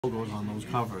logos on those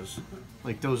covers.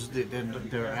 Like those,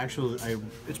 they're actually,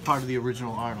 it's part of the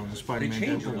original art on the Spider-Man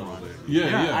Deadpool one.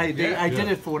 Yeah. I did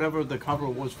it for whatever the cover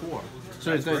was for.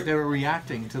 So they were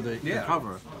reacting to the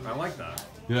cover. I like that.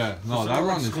 Yeah, no, that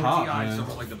run is hot, man.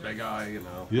 Somewhat like the big eye, you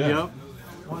know. Yeah. Yep.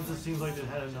 Ones that seems like they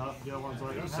had enough, the other ones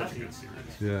like, It was such a good series.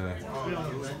 Yeah.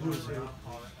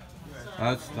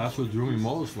 That's what drew me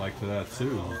most, like, to that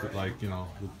too. Like, you know,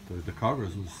 the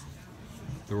covers was,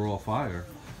 they were all fire.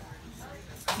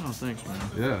 Oh, thanks, man.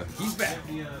 Yeah. He's back.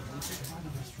 Yeah,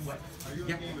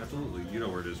 absolutely. You know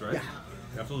where it is, right? Yeah.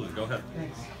 Absolutely. Go ahead.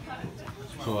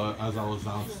 So as I was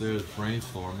downstairs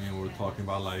brainstorming, and we were talking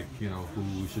about, like, you know, who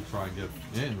we should try and get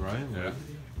in, right? Yeah.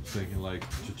 Thinking like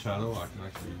Chichetto, I can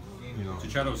actually, you know.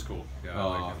 Chichetto's cool. Yeah, I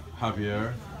like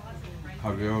him.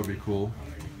 Javier would be cool.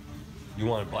 You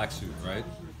want a black suit, right?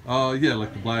 Yeah,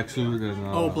 like the black suit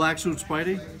and. Black suit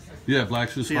Spidey? Yeah, black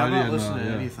suit See, Spidey. I'm not and, listening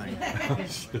to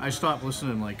anything. I stopped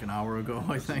listening like an hour ago,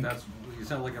 I think. You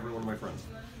sound like every one of my friends.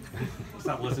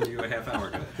 Stopped listening to you a half hour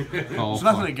ago. It's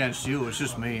nothing against you, it's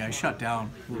just me. I shut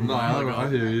down a little while ago. I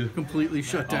hear you. Completely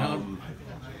shut down.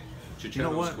 Chichetto's You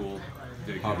know what? cool.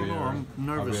 I'm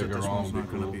nervous that this one's not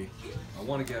going to be. I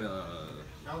want to get a.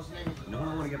 No one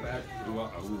I want to get back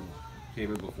who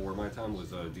came in before my time was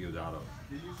Diodato.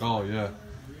 Oh yeah,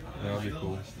 that'd be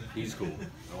cool. He's cool.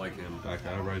 I like him. That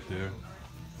guy right there.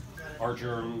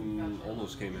 Archer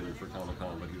almost came in for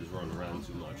Comic-Con, but he was running around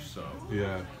too much. So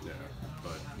Yeah,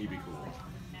 but he'd be cool.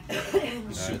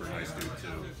 He's super nice dude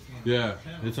too. yeah.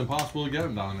 It's impossible to get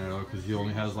him down there though, because he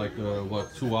only has like the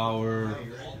 2-hour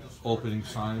opening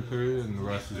signing period, and the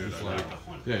rest is just like,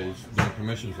 yeah, he's doing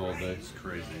commissions all day. It's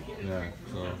crazy. Yeah,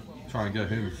 so trying to get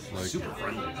him is like Super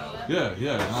friendly though.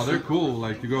 Yeah. No, they're cool.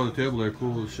 Like you go to the table, they're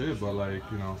cool as shit. But like,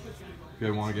 you know, if you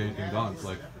ever want to get anything done, it's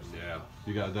like, Yeah.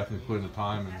 you gotta definitely put in the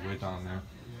time and wait down there.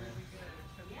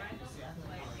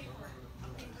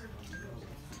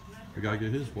 We gotta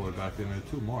get his boy back in there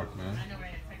too, Mark, man.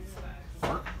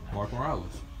 Mark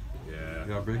Morales. Yeah. You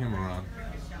gotta bring him around.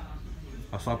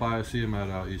 I stop by and see him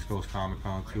at East Coast Comic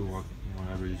Con too,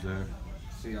 whenever he's there.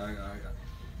 See, I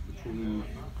between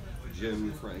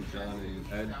Jim, Frank, John,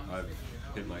 and Ed, I've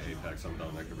hit my apex. I'm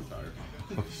done. I can retire.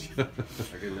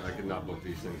 I can not book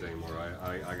these things anymore.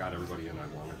 I got everybody in I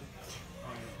wanted.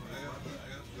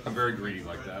 I'm very greedy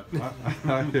like that.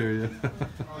 I hear you.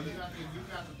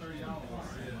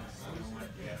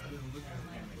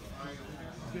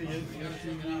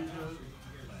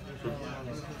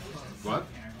 What?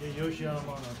 Yeah, Yoshi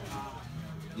Yamamoto.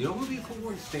 You know what would be a cool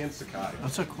one? Stan Sakai.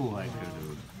 That's a cool idea,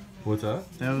 dude. What's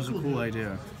that? That was a cool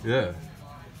idea. Yeah.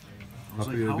 I like,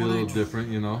 figured it'd how be a would little they different,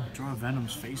 you know. Draw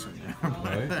Venom's face in there.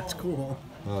 Right? That's cool.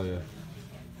 Oh yeah.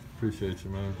 Appreciate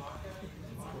you, man.